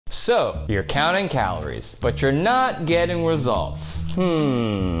So, you're counting calories, but you're not getting results.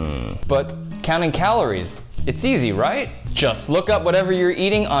 But counting calories, it's easy, right? Just look up whatever you're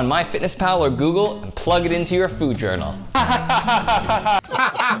eating on MyFitnessPal or Google and plug it into your food journal.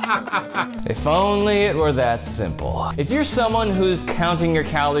 If only it were that simple. If you're someone who's counting your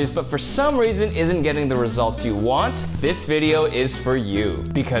calories but for some reason isn't getting the results you want, this video is for you,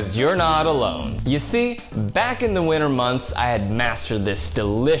 because you're not alone. You see, back in the winter months, I had mastered this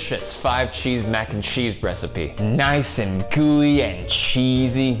delicious 5-cheese mac and cheese recipe. Nice and gooey and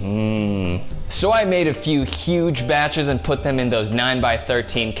cheesy. So I made a few huge batches and put them in those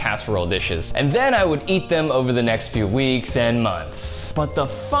 9x13 casserole dishes. And then I would eat them over the next few weeks and months. But the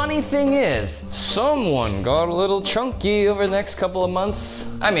funny thing is, someone got a little chunky over the next couple of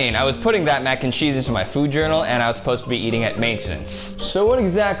months. I mean, I was putting that mac and cheese into my food journal and I was supposed to be eating at maintenance. So what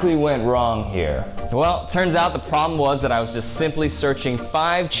exactly went wrong here? Well, turns out the problem was that I was just simply searching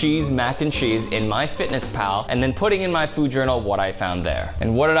 5-cheese mac and cheese in MyFitnessPal and then putting in my food journal what I found there.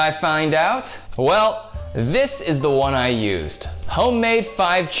 And what did I find out? Well, this is the one I used. Homemade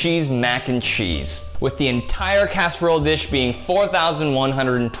 5-cheese mac and cheese, with the entire casserole dish being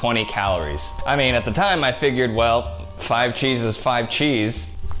 4,120 calories. I mean, at the time I figured, well, 5 cheese is 5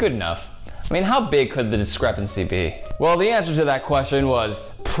 cheese. Good enough. I mean, how big could the discrepancy be? Well, the answer to that question was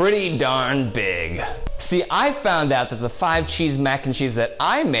pretty darn big. See, I found out that the 5-cheese mac and cheese that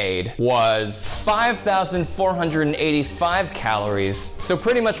I made was 5,485 calories, so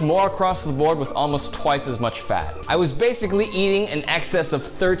pretty much more across the board with almost twice as much fat. I was basically eating in excess of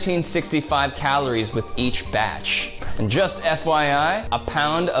 1,365 calories with each batch. And just FYI, a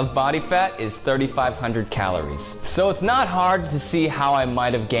pound of body fat is 3,500 calories. So it's not hard to see how I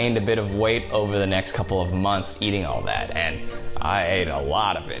might have gained a bit of weight over the next couple of months eating all that, and I ate a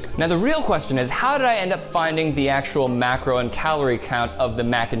lot of it. Now the real question is, how did I end up finding the actual macro and calorie count of the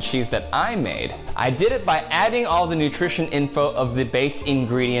mac and cheese that I made? I did it by adding all the nutrition info of the base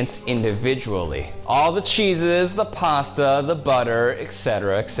ingredients individually. All the cheeses, the pasta, the butter,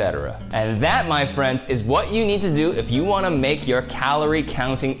 etc., etc. And that, my friends, is what you need to do if you want to make your calorie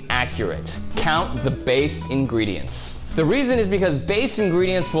counting accurate. Count the base ingredients. The reason is because base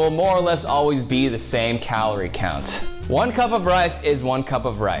ingredients will more or less always be the same calorie count. 1 cup of rice is 1 cup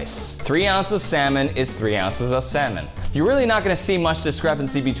of rice. 3 ounces of salmon is 3 ounces of salmon. You're really not going to see much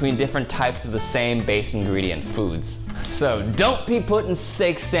discrepancy between different types of the same base ingredient foods. So don't be putting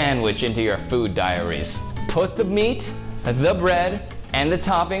steak sandwich into your food diaries. Put the meat, the bread, and the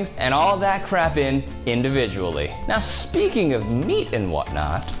toppings and all that crap in individually. Now speaking of meat and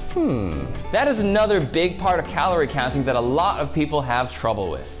whatnot, that is another big part of calorie counting that a lot of people have trouble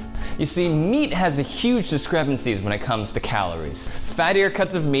with. You see, meat has a huge discrepancies when it comes to calories. Fattier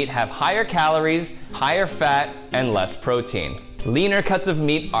cuts of meat have higher calories, higher fat, and less protein. Leaner cuts of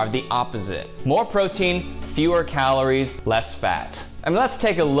meat are the opposite. More protein, fewer calories, less fat. I mean, let's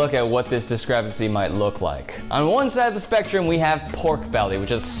take a look at what this discrepancy might look like. On one side of the spectrum, we have pork belly,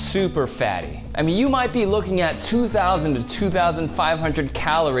 which is super fatty. I mean, you might be looking at 2,000 to 2,500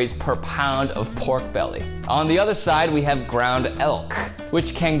 calories per pound of pork belly. On the other side, we have ground elk,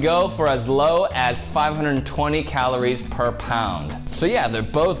 which can go for as low as 520 calories per pound. So yeah, they're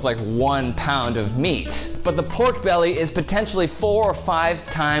both like 1 pound of meat. But the pork belly is potentially 4 or 5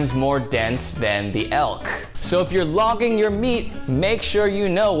 times more dense than the elk. So if you're logging your meat, make sure you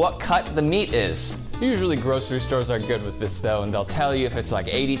know what cut the meat is. Usually grocery stores are good with this though, and they'll tell you if it's like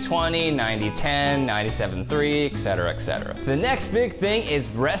 80-20, 90-10, 97-3, etc., etc. The next big thing is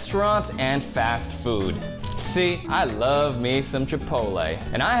restaurants and fast food. See, I love me some Chipotle,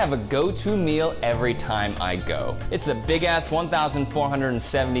 and I have a go-to meal every time I go. It's a big-ass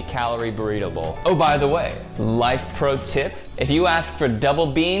 1,470 calorie burrito bowl. Oh, by the way, life pro tip, if you ask for double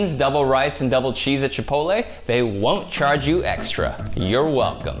beans, double rice, and double cheese at Chipotle, they won't charge you extra. You're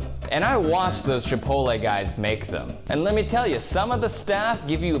welcome. And I watch those Chipotle guys make them. And let me tell you, some of the staff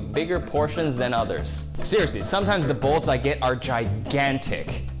give you bigger portions than others. Seriously, sometimes the bowls I get are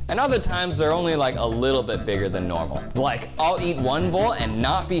gigantic. And other times they're only like a little bit bigger than normal. Like, I'll eat 1 bowl and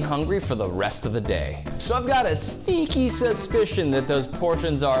not be hungry for the rest of the day. So I've got a sneaky suspicion that those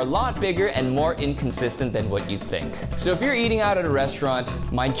portions are a lot bigger and more inconsistent than what you'd think. So if you're eating out at a restaurant,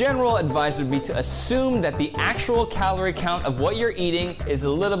 my general advice would be to assume that the actual calorie count of what you're eating is a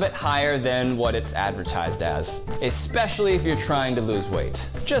little bit higher than what it's advertised as. Especially if you're trying to lose weight,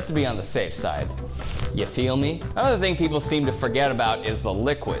 just to be on the safe side. You feel me? Another thing people seem to forget about is the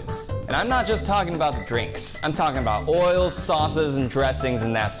liquids. And I'm not just talking about the drinks. I'm talking about oils, sauces, and dressings,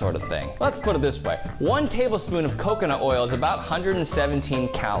 and that sort of thing. Let's put it this way. 1 tablespoon of coconut oil is about 117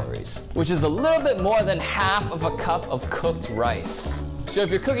 calories, which is a little bit more than half of a cup of cooked rice. So if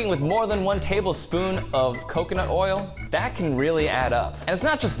you're cooking with more than 1 tablespoon of coconut oil, that can really add up. And it's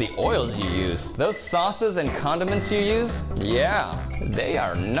not just the oils you use. Those sauces and condiments you use, yeah, they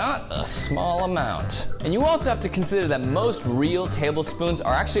are not a small amount. And you also have to consider that most real tablespoons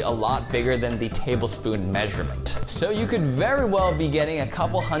are actually a lot bigger than the tablespoon measurement. So you could very well be getting a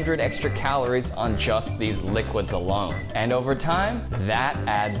couple hundred extra calories on just these liquids alone. And over time, that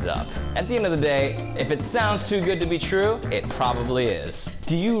adds up. At the end of the day, if it sounds too good to be true, it probably is.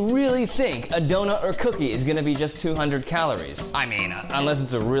 Do you really think a donut or cookie is gonna be just 200 calories? I mean, unless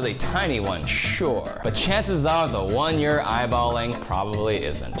it's a really tiny one, sure. But chances are the one you're eyeballing probably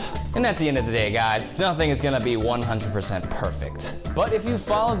isn't. And at the end of the day, guys, nothing is gonna be 100% perfect. But if you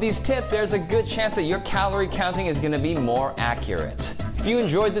follow these tips, there's a good chance that your calorie counting is gonna be more accurate. If you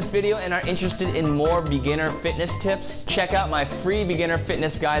enjoyed this video and are interested in more beginner fitness tips, check out my free beginner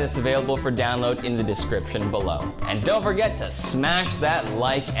fitness guide that's available for download in the description below. And don't forget to smash that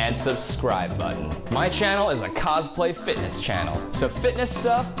like and subscribe button. My channel is a cosplay fitness channel, so fitness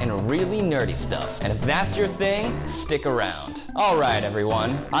stuff and really nerdy stuff. And if that's your thing, stick around. All right,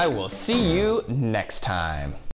 everyone, I will see you next time.